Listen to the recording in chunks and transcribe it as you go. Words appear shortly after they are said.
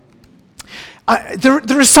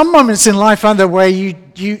There are some moments in life, aren't there, where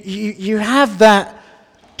you have that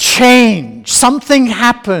change. Something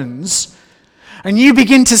happens, and you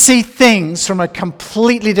begin to see things from a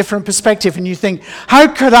completely different perspective, and you think, how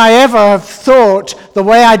could I ever have thought the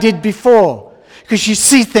way I did before? Because you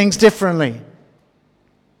see things differently.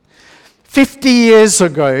 50 years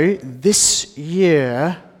ago, this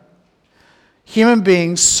year, human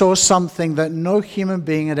beings saw something that no human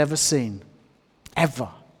being had ever seen. Ever.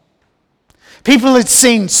 People had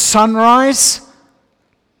seen sunrise,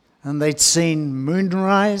 and they'd seen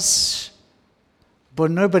moonrise,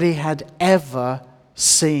 but nobody had ever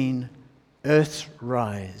seen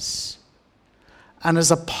Earthrise. And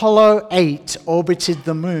as Apollo 8 orbited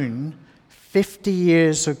the moon 50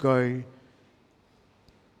 years ago,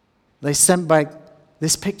 they sent back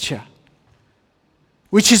this picture,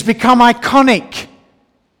 which has become iconic.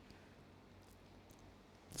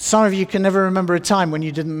 Some of you can never remember a time when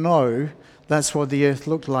you didn't know that's what the earth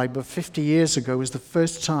looked like, but 50 years ago was the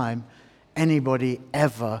first time anybody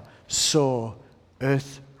ever saw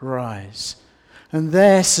Earthrise. And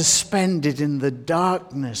there, suspended in the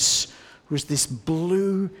darkness, was this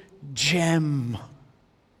blue gem.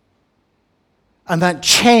 And that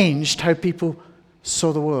changed how people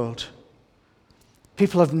saw the world.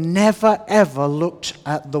 People have never, ever looked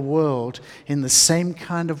at the world in the same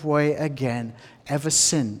kind of way again ever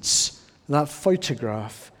since that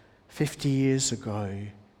photograph 50 years ago.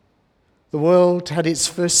 The world had its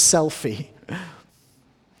first selfie.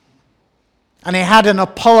 And it had an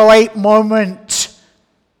Apollo 8 moment.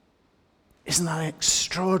 Isn't that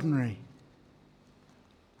extraordinary?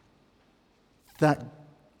 That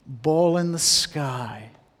ball in the sky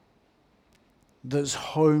that's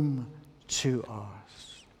home to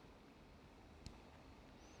us.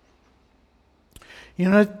 You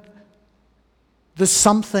know, there's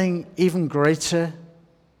something even greater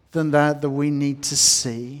than that we need to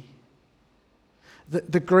see.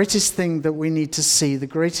 The greatest thing that we need to see, the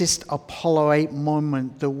greatest Apollo 8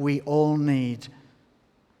 moment that we all need,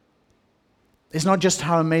 is not just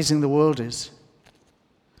how amazing the world is.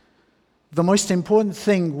 The most important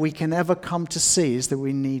thing we can ever come to see is that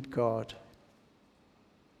we need God.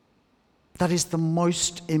 That is the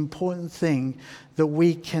most important thing that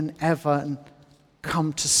we can ever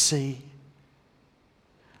come to see.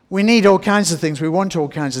 We need all kinds of things. We want all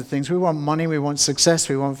kinds of things. We want money. We want success.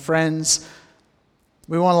 We want friends.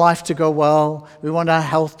 We want life to go well. We want our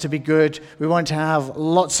health to be good. We want to have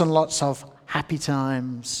lots and lots of happy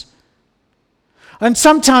times. And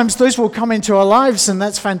sometimes those will come into our lives, and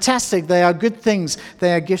that's fantastic. They are good things.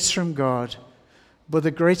 They are gifts from God. But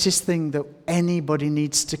the greatest thing that anybody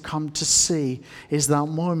needs to come to see is that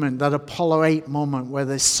moment, that Apollo 8 moment, where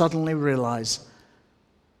they suddenly realize,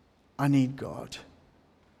 I need God.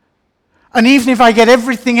 And even if I get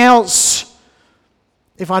everything else,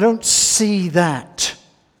 if I don't see that,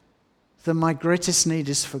 then my greatest need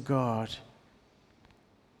is for God,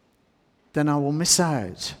 then I will miss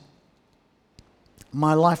out.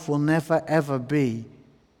 My life will never, ever be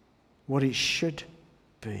what it should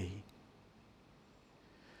be.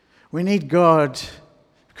 We need God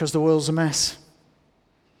because the world's a mess.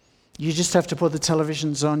 You just have to put the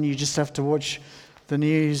televisions on. You just have to watch the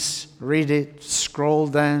news, read it, scroll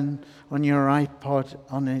down on your iPod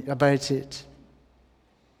about it.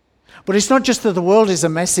 But it's not just that the world is a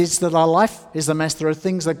mess, it's that our life is a mess. There are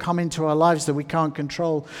things that come into our lives that we can't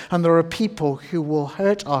control. And there are people who will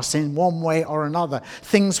hurt us in one way or another.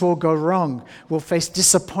 Things will go wrong. We'll face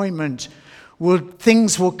disappointment.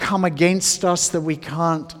 Things will come against us that we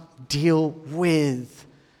can't deal with.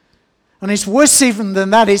 And it's worse even than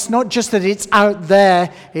that. It's not just that it's out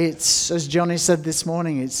there. It's, as Johnny said this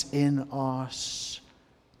morning, it's in us.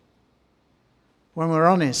 When we're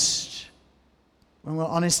honest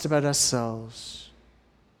about ourselves,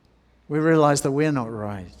 we realize that we're not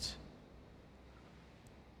right.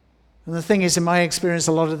 And the thing is, in my experience,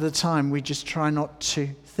 a lot of the time, we just try not to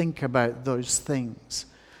think about those things.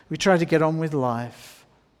 We try to get on with life.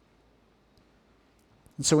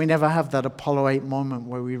 And so we never have that Apollo 8 moment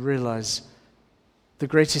where we realize the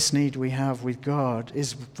greatest need we have with God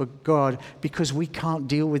is for God, because we can't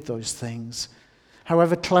deal with those things.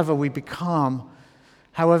 However clever we become,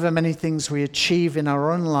 however many things we achieve in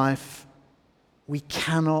our own life, we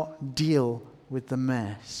cannot deal with the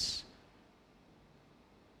mess.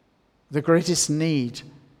 The greatest need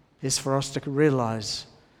is for us to realize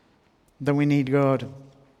that we need God.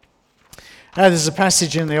 There's a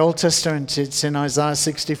passage in the Old Testament. It's in Isaiah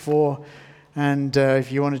 64. And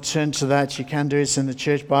if you want to turn to that, you can do it. It's in the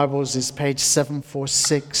church Bibles. It's page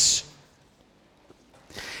 746.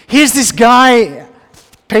 Here's this guy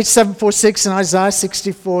Page 746 in Isaiah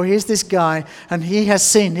 64, here's this guy, and he has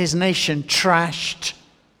seen his nation trashed.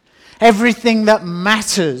 Everything that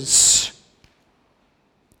matters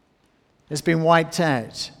has been wiped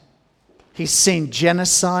out. He's seen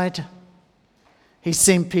genocide. He's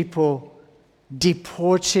seen people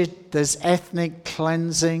deported. There's ethnic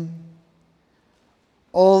cleansing.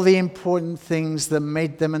 All the important things that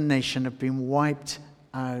made them a nation have been wiped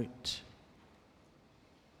out.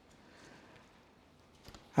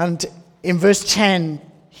 And in verse 10,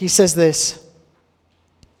 he says this.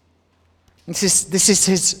 This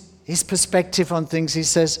is his perspective on things. He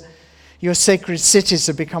says, your sacred cities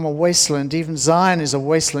have become a wasteland. Even Zion is a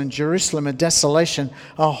wasteland. Jerusalem a desolation.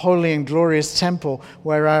 Our holy and glorious temple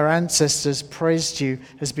where our ancestors praised you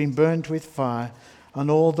has been burned with fire, and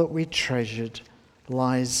all that we treasured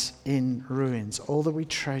lies in ruins. All that we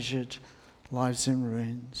treasured lies in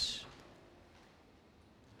ruins.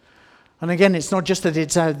 And again, it's not just that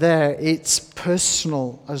it's out there, it's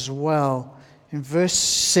personal as well. In verse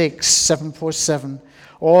 6, 747,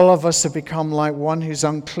 all of us have become like one who's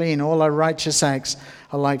unclean. All our righteous acts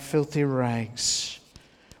are like filthy rags.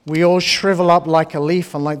 We all shrivel up like a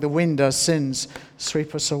leaf, and like the wind, our sins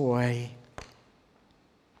sweep us away.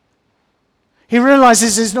 He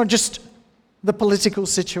realizes it's not just the political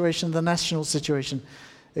situation, the national situation.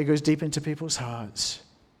 It goes deep into people's hearts.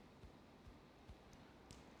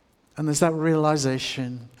 And there's that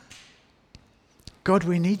realization, God,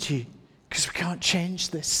 we need you because we can't change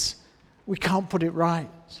this. We can't put it right.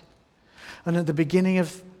 And at the beginning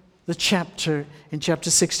of the chapter, in chapter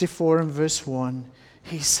 64 and verse 1,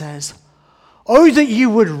 he says, oh, that you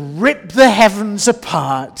would rip the heavens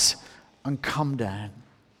apart and come down.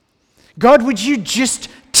 God, would you just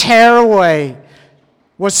tear away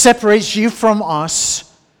what separates you from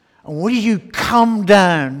us, and will you come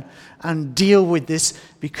down and deal with this,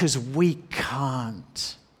 because we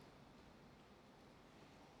can't.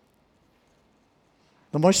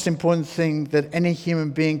 The most important thing that any human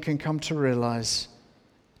being can come to realize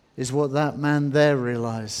is what that man there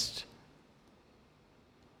realized.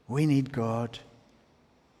 We need God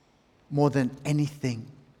more than anything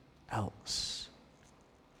else.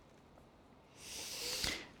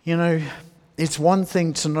 You know, it's one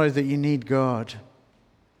thing to know that you need God.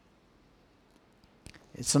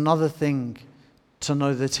 It's another thing to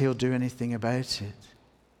know that He'll do anything about it.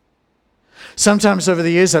 Sometimes over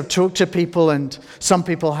the years I've talked to people, and some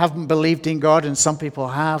people haven't believed in God and some people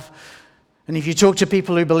have. And if you talk to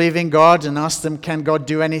people who believe in God and ask them, can God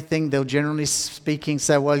do anything? They'll generally speaking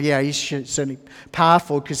say, well, yeah, He's certainly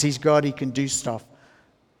powerful because He's God, He can do stuff.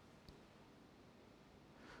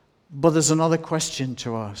 But there's another question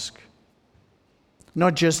to ask.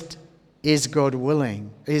 Not just, is God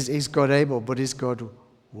willing? Is God able? But is God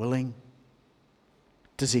willing?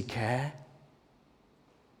 Does He care?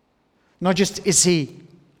 Not just is He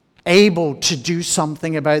able to do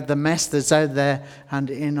something about the mess that's out there and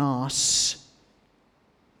in us,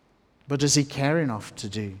 but does He care enough to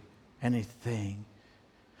do anything?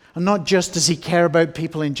 And not just does He care about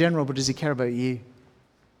people in general, but does He care about you?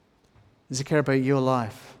 Does He care about your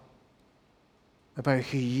life? About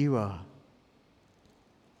who you are?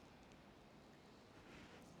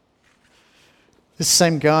 This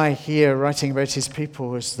same guy here writing about his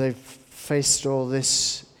people as they've faced all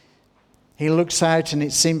this, he looks out and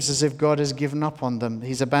it seems as if God has given up on them.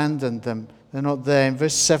 He's abandoned them. They're not there. In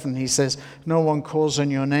verse 7 he says, no one calls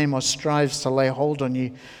on your name or strives to lay hold on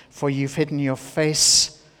you, for you've hidden your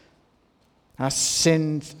face, has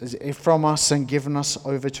sinned from us and given us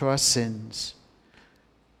over to our sins.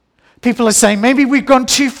 People are saying, maybe we've gone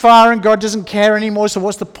too far and God doesn't care anymore, so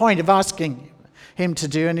what's the point of asking Him to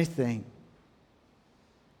do anything?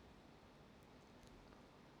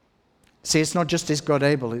 See, it's not just is God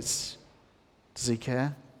able, it's does He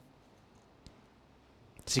care?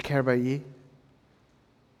 Does He care about you?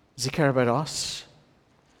 Does He care about us?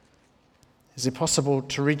 Is it possible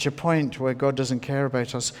to reach a point where God doesn't care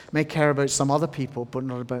about us, may care about some other people, but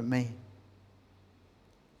not about me?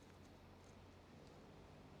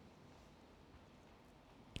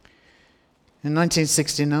 In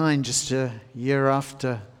 1969, just a year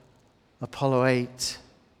after Apollo 8,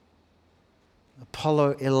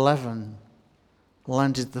 Apollo 11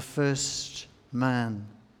 landed the first man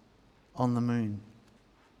on the moon.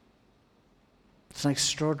 It's an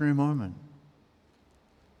extraordinary moment.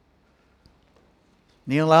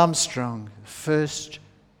 Neil Armstrong, the first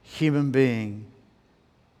human being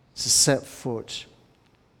to set foot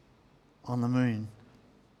on the moon.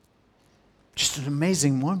 Just an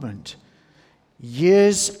amazing moment.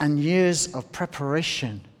 Years and years of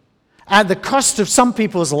preparation. At the cost of some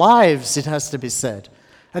people's lives, it has to be said.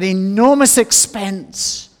 at enormous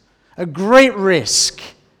expense, a great risk,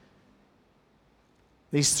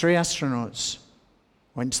 these 3 astronauts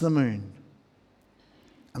went to the moon.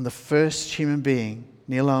 And the first human being,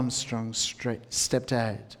 Neil Armstrong, stepped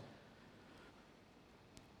out.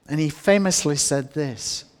 And he famously said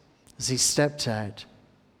this as he stepped out: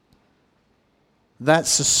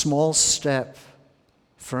 "That's a small step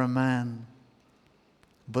for a man,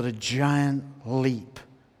 but a giant leap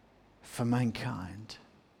for mankind."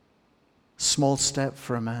 Small step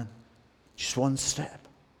for a man, just one step.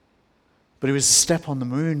 But it was a step on the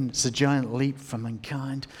moon. It's a giant leap for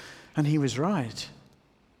mankind. And he was right.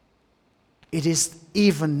 It is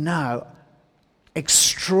even now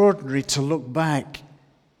extraordinary to look back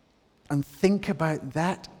and think about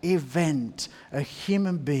that event, a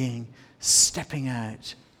human being stepping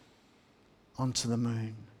out onto the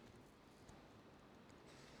moon.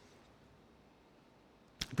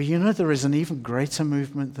 But you know, there is an even greater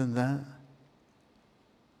movement than that.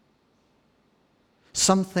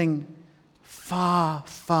 Something far,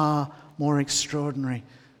 far more extraordinary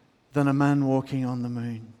than a man walking on the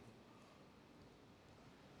moon.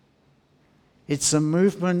 It's a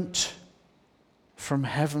movement from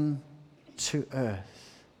heaven to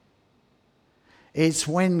earth. It's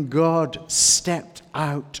when God stepped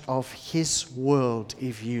out of his world,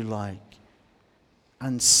 if you like,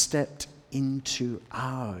 and stepped into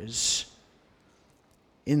ours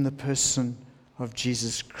in the person of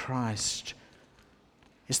Jesus Christ.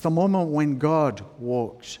 It's the moment when God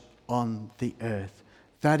walked on the earth.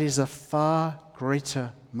 That is a far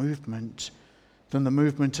greater movement than the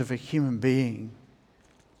movement of a human being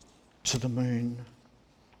to the moon.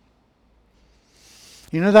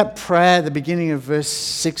 You know that prayer at the beginning of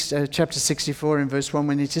chapter 64 in verse 1,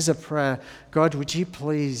 when it is a prayer, God, would you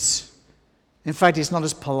please... In fact, it's not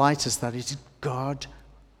as polite as that. It's, God,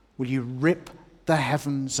 will you rip the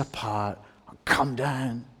heavens apart and come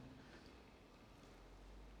down?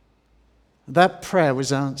 That prayer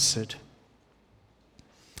was answered.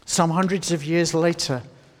 Some hundreds of years later,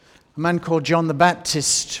 a man called John the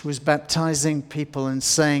Baptist was baptizing people and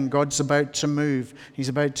saying, God's about to move. He's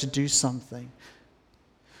about to do something.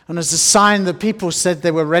 And as a sign that people said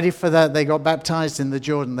they were ready for that, they got baptized in the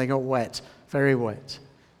Jordan. They got wet, very wet.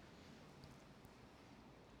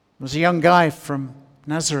 There was a young guy from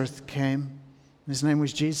Nazareth came. His name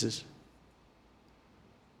was Jesus.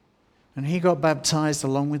 And he got baptized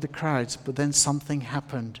along with the crowds, but then something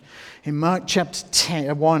happened. In Mark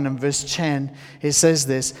chapter 1 and verse 10, it says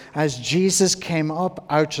this: as Jesus came up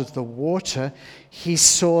out of the water, he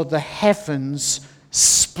saw the heavens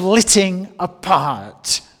splitting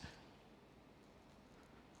apart.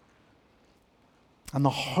 And the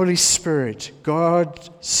Holy Spirit, God's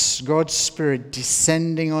Spirit,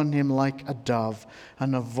 descending on him like a dove,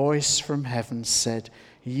 and a voice from heaven said,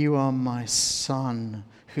 "You are my Son,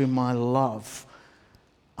 whom I love.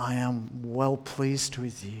 I am well pleased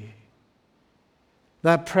with you."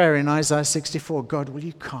 That prayer in Isaiah 64, God, will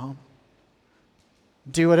you come?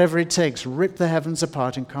 Do whatever it takes, rip the heavens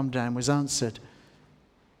apart and come down, was answered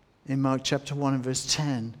in Mark chapter 1 and verse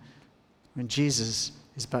 10, when Jesus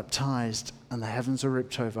is baptized and the heavens are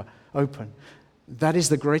ripped open. That is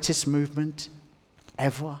the greatest movement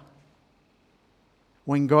ever.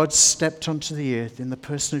 When God stepped onto the earth in the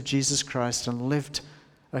person of Jesus Christ and lived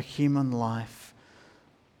a human life,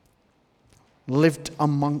 lived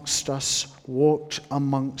amongst us, walked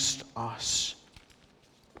amongst us,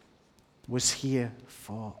 was here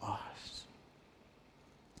for us.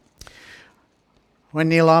 When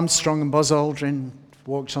Neil Armstrong and Buzz Aldrin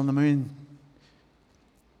walked on the moon,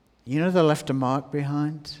 you know they left a mark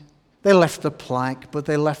behind? They left a plaque, but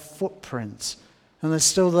they left footprints. And they're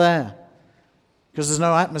still there. Because there's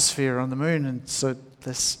no atmosphere on the moon, and so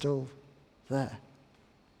they're still there.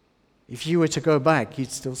 If you were to go back,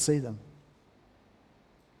 you'd still see them.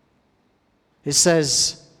 It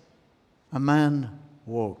says, a man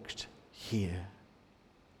walked here.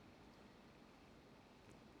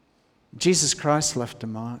 Jesus Christ left a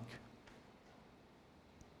mark.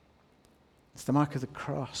 It's the mark of the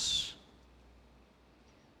cross.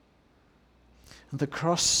 And the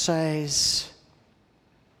cross says,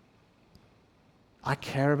 I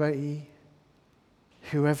care about you,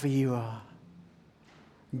 whoever you are.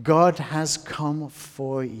 God has come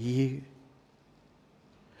for you.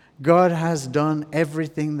 God has done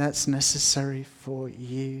everything that's necessary for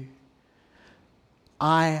you.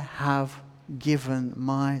 I have given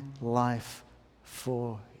my life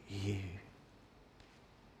for you.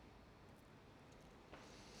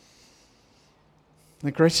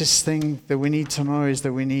 The greatest thing that we need to know is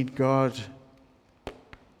that we need God.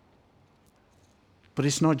 But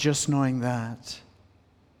it's not just knowing that.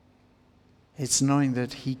 It's knowing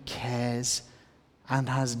that he cares and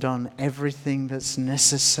has done everything that's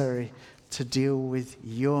necessary to deal with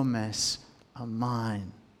your mess and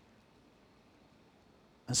mine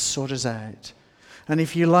and sort us out. And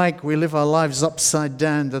if you like, we live our lives upside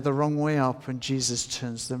down. They're the wrong way up, and Jesus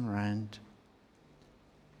turns them around.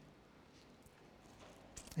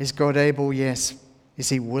 Is God able? Yes. Is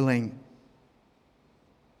he willing?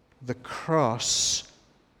 The cross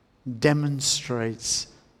demonstrates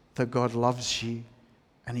that God loves you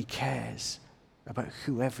and he cares about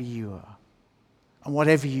whoever you are and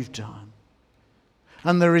whatever you've done.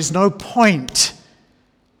 And there is no point,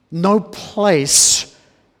 no place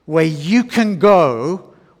where you can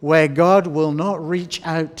go where God will not reach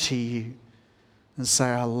out to you and say,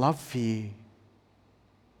 I love you.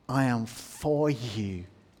 I am for you.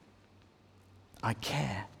 I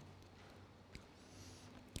care.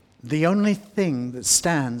 The only thing that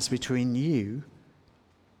stands between you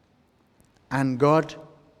and God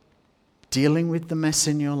dealing with the mess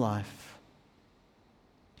in your life,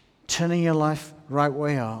 turning your life right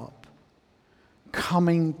way up,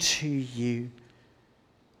 coming to you,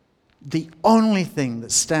 the only thing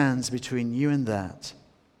that stands between you and that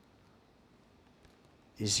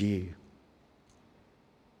is you.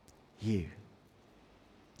 You.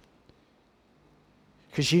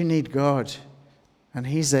 Because you need God, and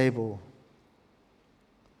he's able,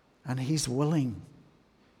 and he's willing.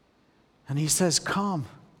 And he says, come,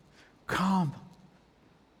 come.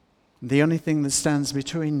 The only thing that stands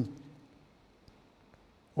between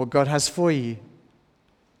what God has for you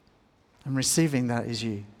and receiving that is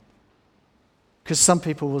you. Because some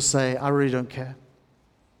people will say, I really don't care.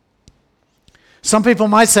 Some people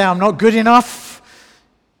might say, I'm not good enough.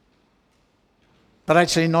 But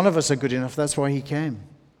actually, none of us are good enough. That's why he came.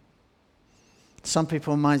 Some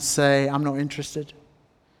people might say, I'm not interested.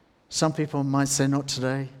 Some people might say, not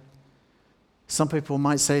today. Some people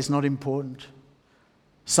might say, it's not important.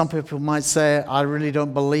 Some people might say, I really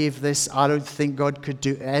don't believe this. I don't think God could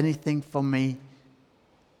do anything for me.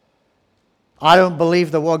 I don't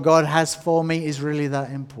believe that what God has for me is really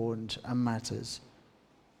that important and matters.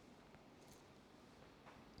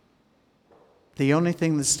 The only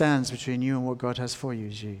thing that stands between you and what God has for you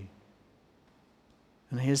is you.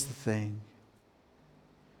 And here's the thing.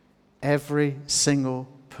 Every single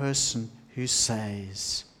person who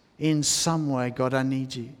says, in some way, God, I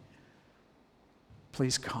need you,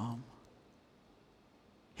 please come.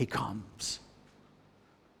 He comes.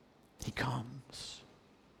 He comes.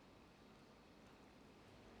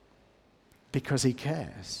 Because he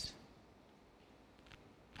cares.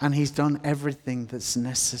 And he's done everything that's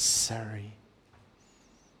necessary.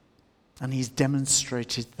 And he's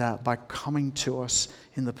demonstrated that by coming to us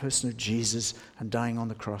in the person of Jesus and dying on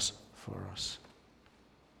the cross for us.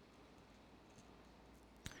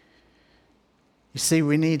 You see,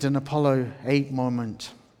 we need an Apollo 8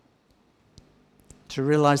 moment to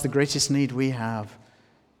realize the greatest need we have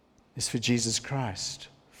is for Jesus Christ,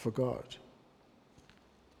 for God.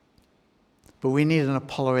 But we need an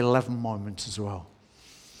Apollo 11 moment as well.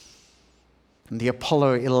 And the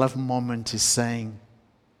Apollo 11 moment is saying,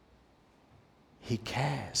 he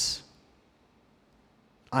cares.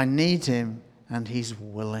 I need him, and he's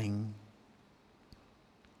willing.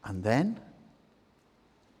 And then?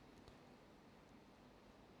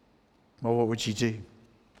 Well, what would you do?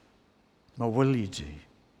 What will you do?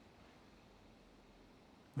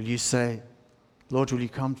 Will you say, Lord, will you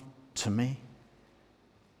come to me?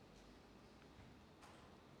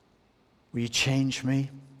 Will you change me?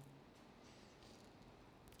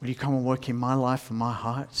 Will you come and work in my life and my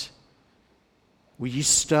heart? Will you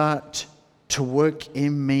start to work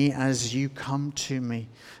in me as you come to me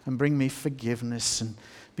and bring me forgiveness and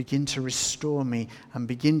begin to restore me and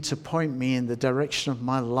begin to point me in the direction of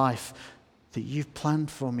my life that you've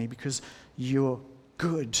planned for me because you're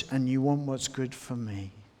good and you want what's good for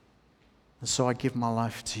me. And so I give my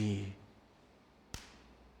life to you.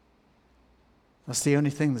 That's the only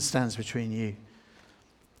thing that stands between you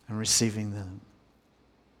and receiving them.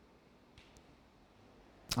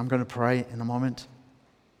 I'm going to pray in a moment.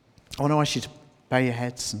 I want to ask you to bow your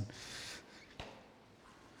heads and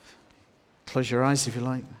close your eyes if you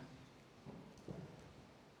like.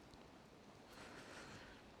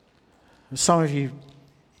 Some of you,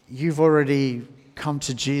 you've already come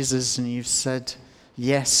to Jesus and you've said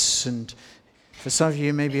yes. And for some of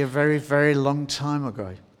you, maybe a very, very long time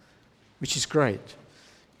ago, which is great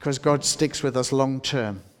because God sticks with us long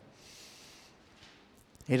term.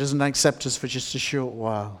 He doesn't accept us for just a short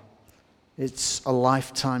while. It's a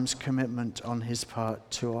lifetime's commitment on his part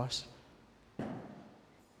to us.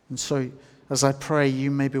 And so As I pray,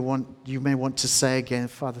 you may want to say again,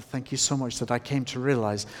 Father, thank you so much that I came to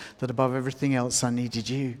realize that above everything else, I needed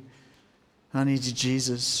you. I needed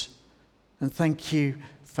Jesus. And thank you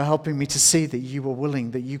for helping me to see that you were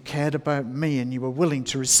willing, that you cared about me, and you were willing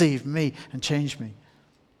to receive me and change me.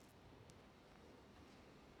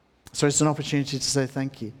 So it's an opportunity to say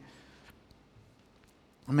thank you.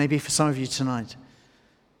 And maybe for some of you tonight,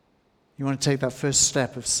 you want to take that first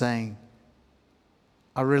step of saying,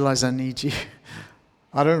 I realize I need you.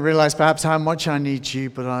 I don't realize perhaps how much I need you,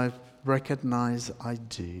 but I recognize I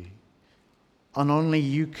do. And only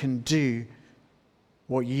you can do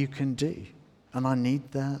what you can do. And I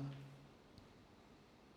need that.